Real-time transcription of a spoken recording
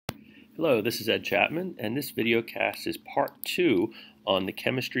Hello, this is Ed Chapman, and this video cast is part 2 on the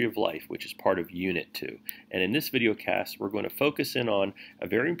chemistry of life, which is part of Unit 2. And in this video cast, we're going to focus in on a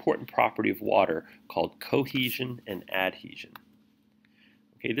very important property of water called cohesion and adhesion.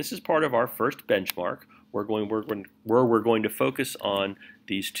 Okay, this is part of our first benchmark. Where we're going to focus on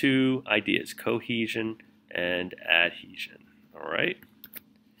these two ideas, cohesion and adhesion. All right,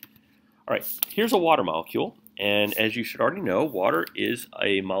 here's a water molecule. And as you should already know, water is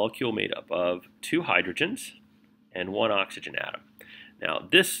a molecule made up of 2 hydrogens and 1 oxygen atom. Now,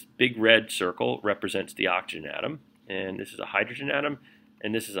 this big red circle represents the oxygen atom, and this is a hydrogen atom,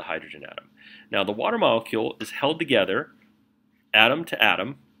 and this is a hydrogen atom. Now, the water molecule is held together, atom to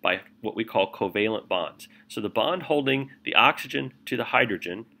atom, by what we call covalent bonds. So the bond holding the oxygen to the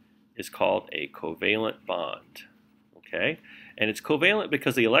hydrogen is called a covalent bond. Okay? And it's covalent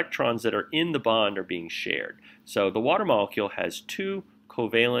because the electrons that are in the bond are being shared. So the water molecule has 2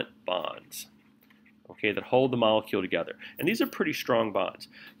 covalent bonds, okay, that hold the molecule together. And these are pretty strong bonds.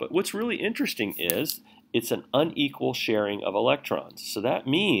 But what's really interesting is it's an unequal sharing of electrons. So that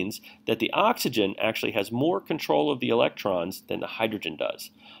means that the oxygen actually has more control of the electrons than the hydrogen does.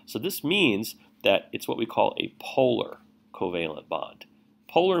 So this means that it's what we call a polar covalent bond.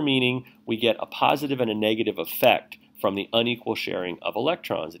 Polar meaning we get a positive and a negative effect from the unequal sharing of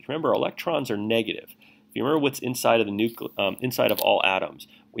electrons. If you remember, electrons are negative. If you remember what's inside of the inside of all atoms,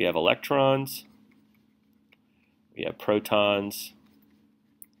 we have electrons, we have protons,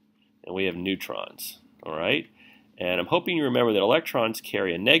 and we have neutrons. All right? And I'm hoping you remember that electrons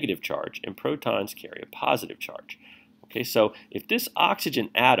carry a negative charge and protons carry a positive charge. Okay, so if this oxygen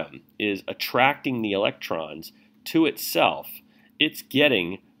atom is attracting the electrons to itself, it's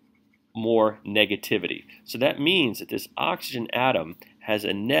getting more negativity. So that means that this oxygen atom has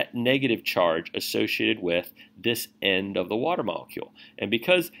a net negative charge associated with this end of the water molecule. And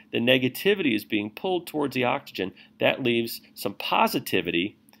because the negativity is being pulled towards the oxygen, that leaves some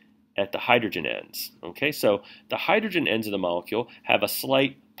positivity at the hydrogen ends. Okay, so the hydrogen ends of the molecule have a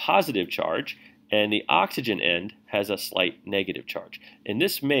slight positive charge, and the oxygen end has a slight negative charge. And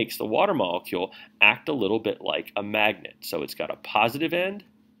this makes the water molecule act a little bit like a magnet. So it's got a positive end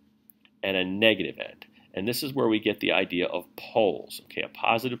and a negative end. And this is where we get the idea of poles, okay, a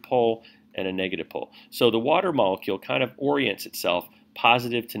positive pole and a negative pole. So the water molecule kind of orients itself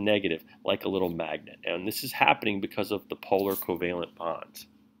positive to negative like a little magnet. And this is happening because of the polar covalent bonds.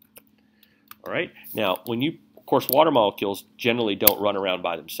 All right, now of course, water molecules generally don't run around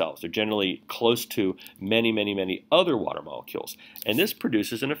by themselves. They're generally close to many other water molecules. And this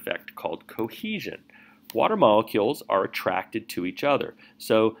produces an effect called cohesion. Water molecules are attracted to each other.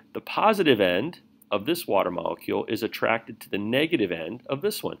 So the positive end of this water molecule is attracted to the negative end of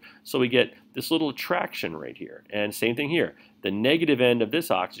this one. So we get this little attraction right here. And same thing here. The negative end of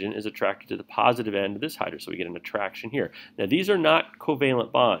this oxygen is attracted to the positive end of this hydrogen. So we get an attraction here. Now these are not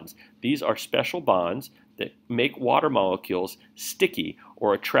covalent bonds. These are special bonds that make water molecules sticky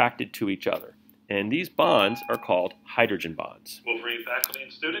or attracted to each other. And these bonds are called hydrogen bonds. Wolverine faculty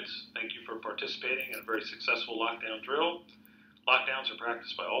and students, thank you for participating in a very successful lockdown drill. Lockdowns are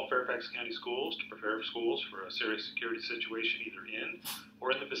practiced by all Fairfax County schools to prepare schools for a serious security situation either in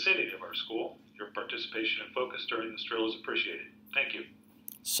or in the vicinity of our school. Your participation and focus during this drill is appreciated. Thank you.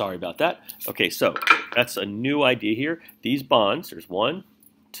 Sorry about that. Okay, so that's a new idea here. These bonds, there's 1,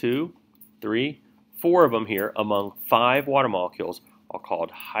 2, 3, 4 of them here among 5 water molecules are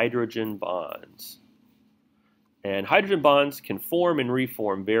called hydrogen bonds. And hydrogen bonds can form and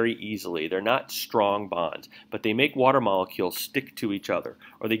reform very easily. They're not strong bonds, but they make water molecules stick to each other,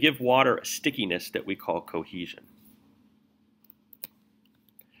 or they give water a stickiness that we call cohesion.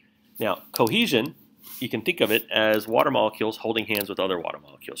 Now, cohesion, you can think of it as water molecules holding hands with other water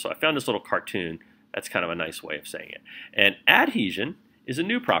molecules. So I found this little cartoon. That's kind of a nice way of saying it. And adhesion is a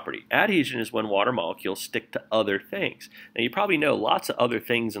new property. Adhesion is when water molecules stick to other things. Now you probably know lots of other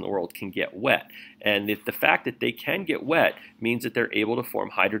things in the world can get wet, and the fact that they can get wet means that they're able to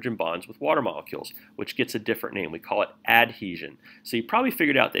form hydrogen bonds with water molecules, which gets a different name. We call it adhesion. So you probably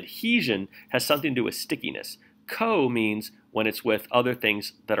figured out that adhesion has something to do with stickiness. Co means when it's with other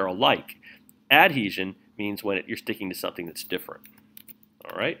things that are alike. Adhesion means when you're sticking to something that's different.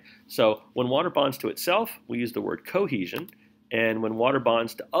 All right? So when water bonds to itself, we use the word cohesion. And when water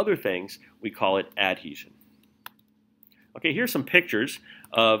bonds to other things, we call it adhesion. Okay, here's some pictures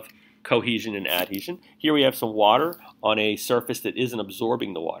of cohesion and adhesion. Here we have some water on a surface that isn't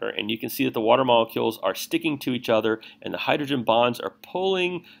absorbing the water, and you can see that the water molecules are sticking to each other, and the hydrogen bonds are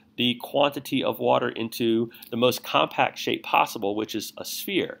pulling the quantity of water into the most compact shape possible, which is a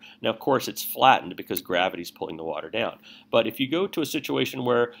sphere. Now, of course, it's flattened because gravity is pulling the water down. But if you go to a situation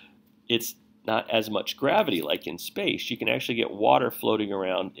where it's not as much gravity like in space. You can actually get water floating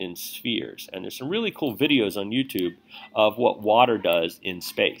around in spheres. And there's some really cool videos on YouTube of what water does in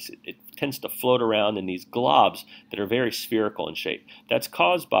space. It tends to float around in these globs that are very spherical in shape. That's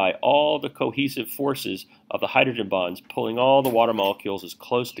caused by all the cohesive forces of the hydrogen bonds pulling all the water molecules as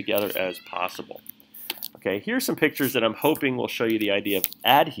close together as possible. Okay, here's some pictures that I'm hoping will show you the idea of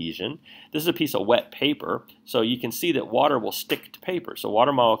adhesion. This is a piece of wet paper, so you can see that water will stick to paper. So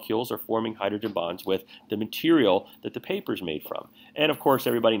water molecules are forming hydrogen bonds with the material that the paper is made from. And of course,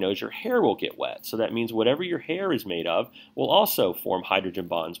 everybody knows your hair will get wet. So that means whatever your hair is made of will also form hydrogen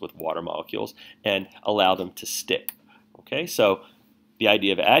bonds with water molecules and allow them to stick. Okay, so the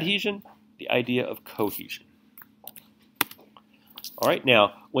idea of adhesion, the idea of cohesion. All right,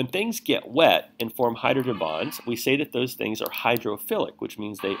 now, when things get wet and form hydrogen bonds, we say that those things are hydrophilic, which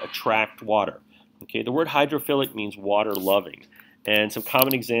means they attract water. Okay, the word hydrophilic means water-loving. And some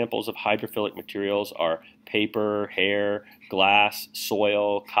common examples of hydrophilic materials are paper, hair, glass,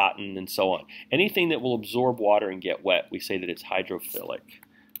 soil, cotton, and so on. Anything that will absorb water and get wet, we say that it's hydrophilic.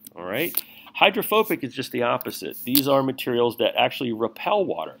 All right? Hydrophobic is just the opposite. These are materials that actually repel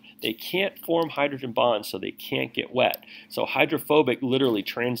water. They can't form hydrogen bonds, so they can't get wet. So hydrophobic literally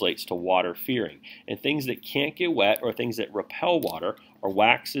translates to water-fearing. And things that can't get wet or things that repel water are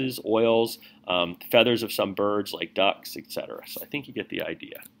waxes, oils, feathers of some birds like ducks, etc. So I think you get the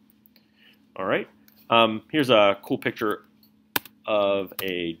idea. All right. Here's a cool picture of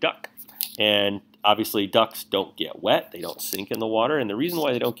a duck. And obviously, ducks don't get wet. They don't sink in the water. And the reason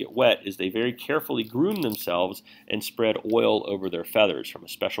why they don't get wet is they very carefully groom themselves and spread oil over their feathers from a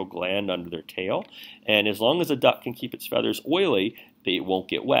special gland under their tail. And as long as a duck can keep its feathers oily, it won't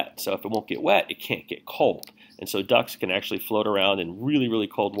get wet. So if it won't get wet, it can't get cold. And so ducks can actually float around in really, really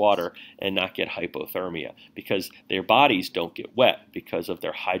cold water and not get hypothermia because their bodies don't get wet because of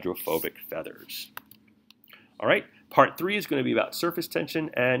their hydrophobic feathers. All right, part 3 is going to be about surface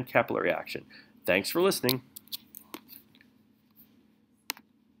tension and capillary action. Thanks for listening.